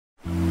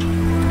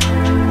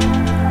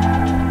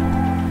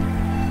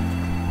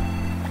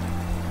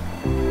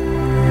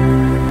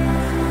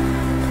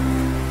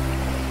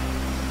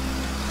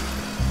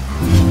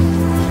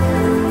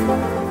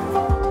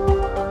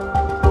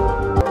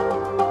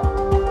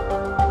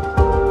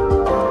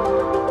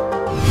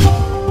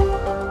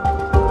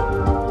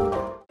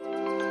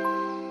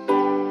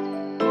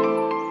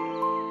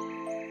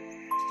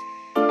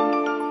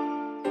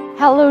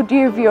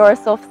Dear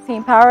viewers of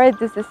STEMpower,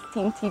 this is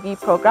STEM TV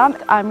program.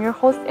 I'm your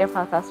host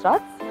Irfan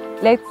Asrat.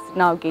 Let's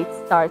now get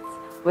started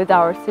with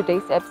our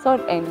today's episode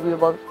and we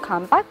will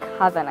come back.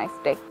 Have a nice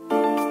day.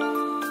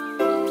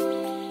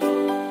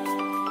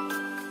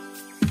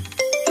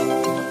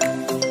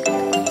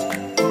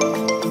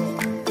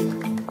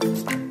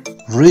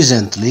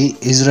 Recently,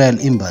 Israel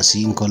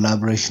Embassy, in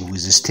collaboration with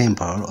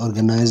STEMpower,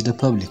 organized a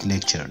public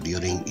lecture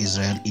during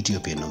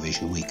Israel-Ethiopia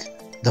Innovation Week.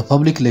 The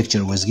public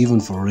lecture was given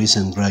for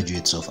recent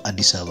graduates of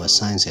Addis Ababa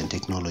Science and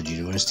Technology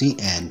University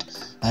and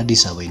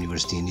Addis Ababa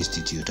University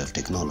Institute of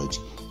Technology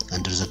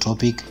under the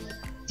topic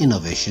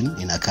Innovation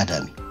in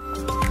Academy.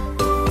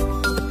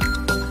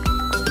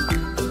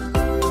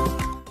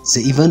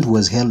 The event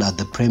was held at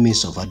the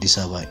premise of Addis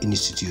Ababa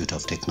Institute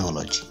of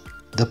Technology.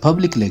 The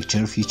public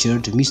lecture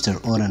featured Mr.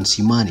 Oran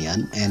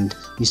Simanian and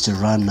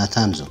Mr. Ran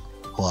Natanzo,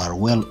 who are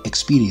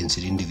well-experienced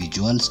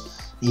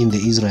individuals in the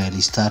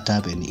Israeli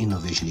startup and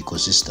innovation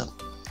ecosystem.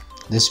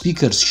 The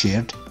speakers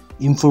shared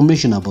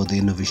information about the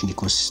innovation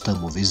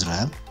ecosystem of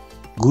Israel,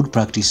 good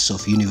practices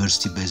of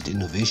university-based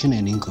innovation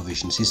and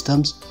incubation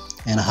systems,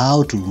 and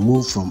how to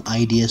move from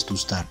ideas to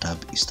startup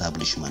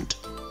establishment.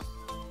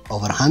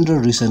 Over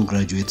 100 recent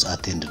graduates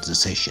attended the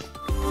session.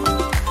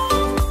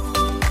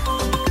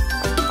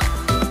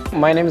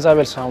 My name is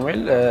Abel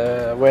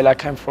Samuel. I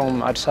came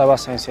from Addis Ababa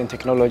Science and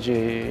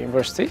Technology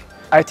University.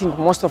 I think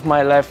most of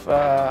my life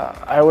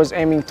I was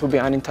aiming to be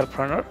an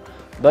entrepreneur,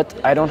 but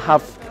I don't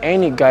have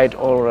any guide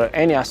or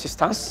any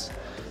assistance.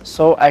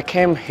 So I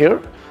came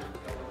here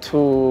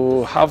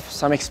to have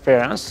some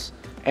experience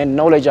and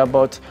knowledge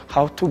about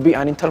how to be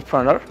an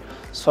entrepreneur.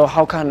 So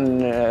how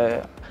can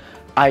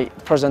I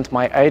present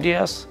my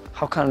ideas?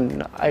 How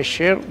can I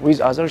share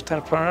with other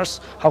entrepreneurs?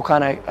 How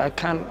can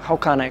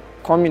I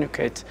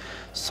communicate?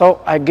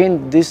 So I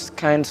gained this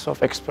kinds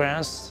of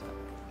experience.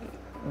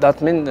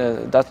 That meant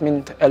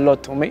a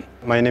lot to me.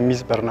 My name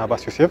is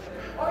Barnabas Youssef.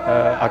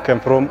 I came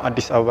from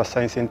Addis Ababa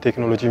Science and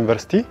Technology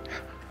University,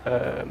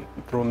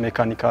 from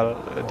mechanical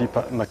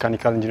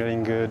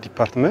engineering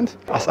department.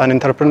 As an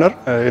entrepreneur,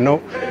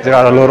 there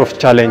are a lot of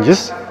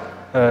challenges.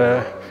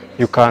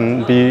 You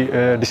can be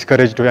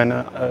discouraged when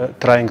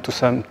trying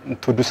to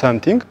do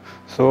something.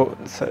 So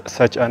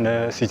such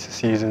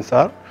seasons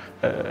are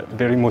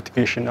very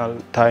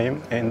motivational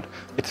time, and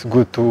it's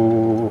good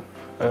to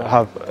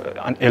have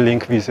a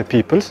link with the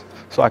people.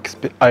 So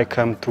I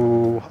come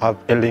to have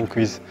a link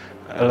with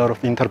a lot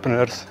of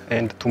entrepreneurs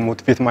and to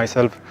motivate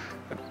myself,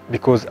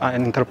 because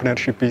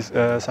entrepreneurship is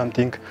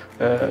something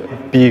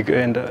big,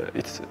 and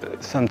it's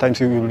sometimes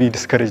you will be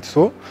discouraged.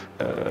 So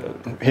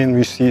when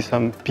we see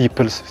some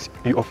people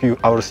of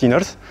our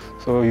seniors,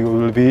 so you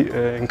will be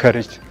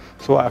encouraged.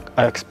 So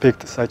I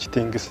expect such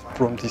things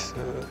from this.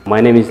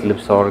 My name is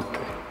Libsorg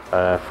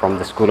from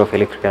the School of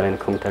Electrical and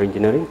Computer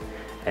Engineering,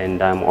 and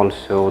I'm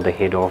also the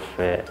head of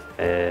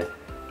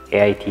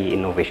AIT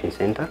Innovation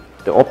Center.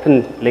 The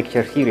open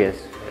lecture series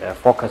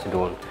focused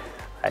on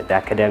the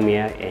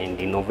academia and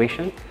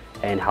innovation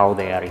and how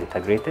they are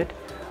integrated.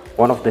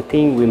 One of the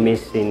things we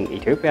miss in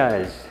Ethiopia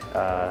is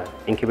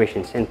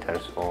incubation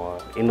centers or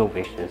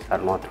innovations are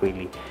not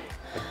really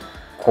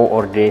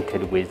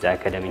coordinated with the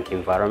academic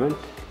environment.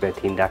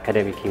 But in the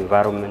academic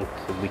environment,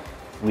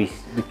 we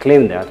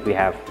claim that we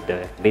have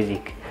the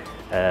basic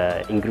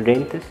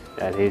ingredients.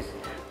 That is,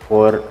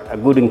 for a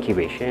good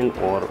incubation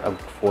or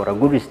for a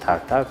good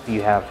startup,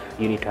 you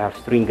need to have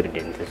three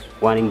ingredients.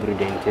 One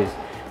ingredient is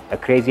a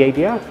crazy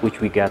idea,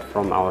 which we got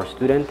from our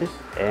students,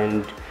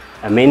 and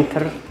a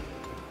mentor.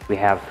 We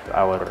have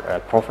our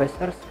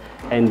professors,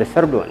 and the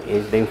third one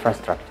is the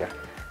infrastructure.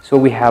 So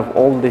we have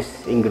all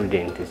these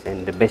ingredients,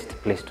 and the best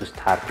place to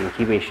start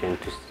incubation,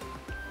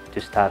 to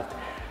start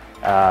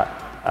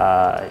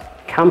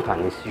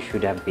companies,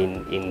 should have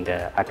been in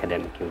the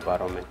academic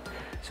environment.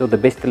 So the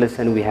best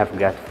lesson we have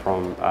got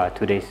from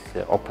today's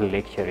open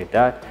lecture is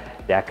that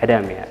the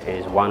academia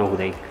is one of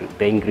the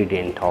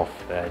ingredients of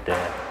the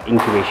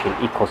incubation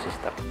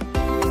ecosystem.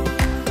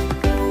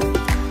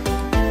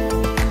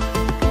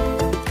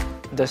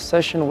 The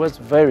session was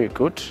very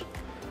good.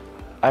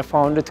 I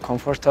found it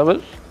comfortable,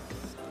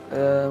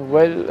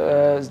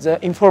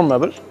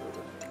 informable.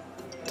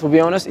 To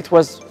be honest, it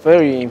was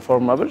very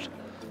informable.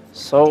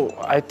 So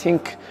I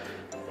think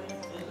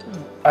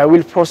I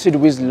will proceed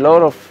with a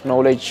lot of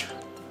knowledge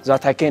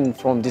that I gained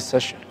from this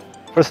session.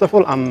 First of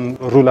all, I'm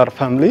a rural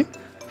family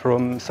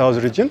from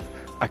South region.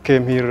 I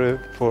came here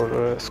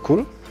for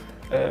school.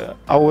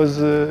 I was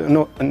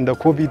in the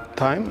COVID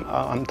time.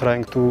 I'm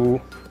trying to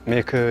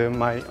make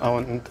my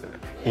own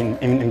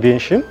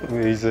invention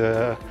with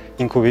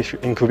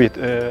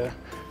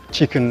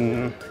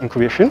chicken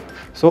incubation.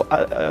 So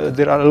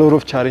there are a lot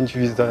of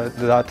challenges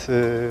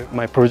with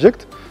my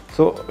project.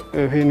 So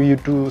when you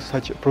do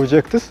such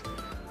projects,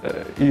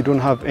 you don't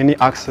have any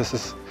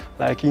accesses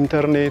like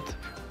internet,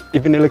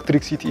 even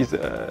electricity is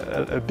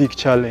a big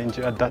challenge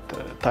at that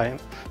time.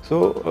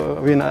 So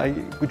when I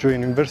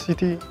joined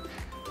university,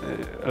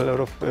 a lot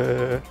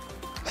of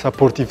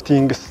supportive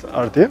things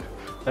are there.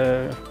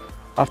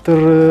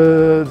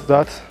 After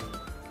that,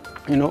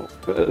 You know,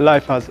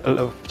 life has a lot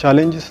of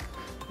challenges.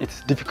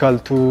 It's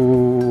difficult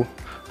to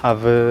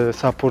have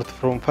support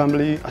from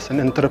family as an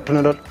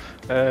entrepreneur.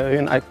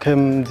 When I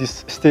came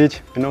this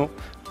stage, you know,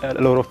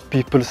 a lot of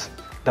people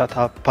that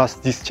have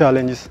passed these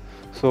challenges.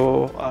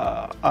 So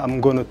I'm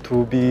going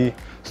to be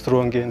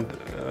strong and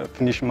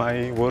finish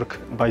my work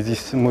by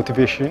this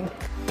motivation.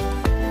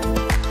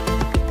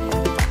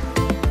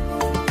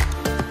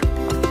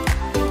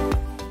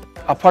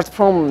 Apart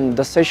from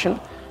the session,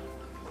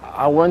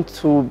 I want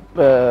to,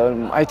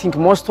 I think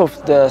most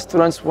of the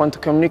students want to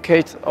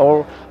communicate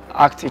or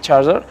act each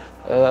other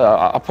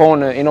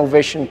upon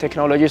innovation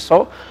technology.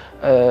 So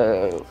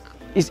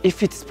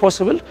if it's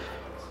possible,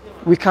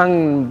 we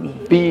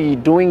can be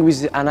doing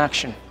with an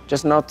action,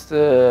 just not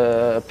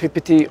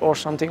PPT or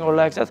something or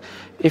like that.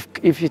 If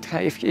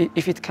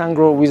it can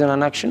grow with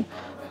an action,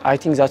 I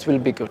think that will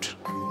be good.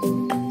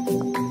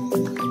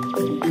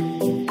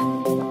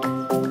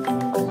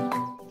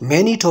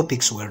 Many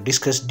topics were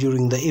discussed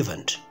during the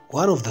event.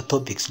 One of the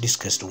topics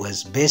discussed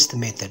was best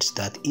methods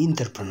that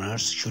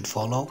entrepreneurs should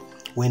follow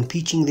when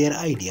pitching their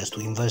ideas to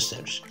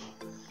investors.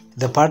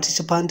 The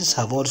participants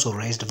have also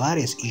raised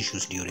various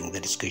issues during the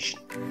discussion.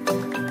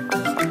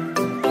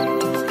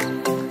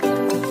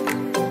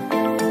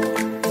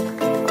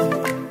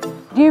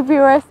 Dear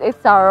viewers,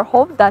 it's our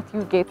hope that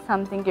you get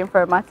something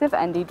informative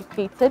and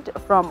educated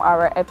from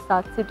our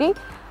episode today.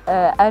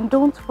 And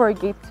don't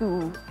forget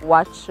to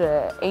watch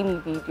any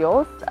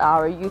videos,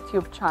 our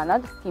YouTube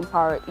channel,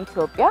 STEMpower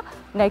Ethiopia.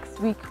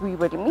 Next week we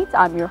will meet.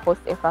 I'm your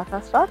host,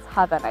 Israel-Ethiopia.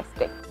 Have a nice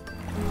day.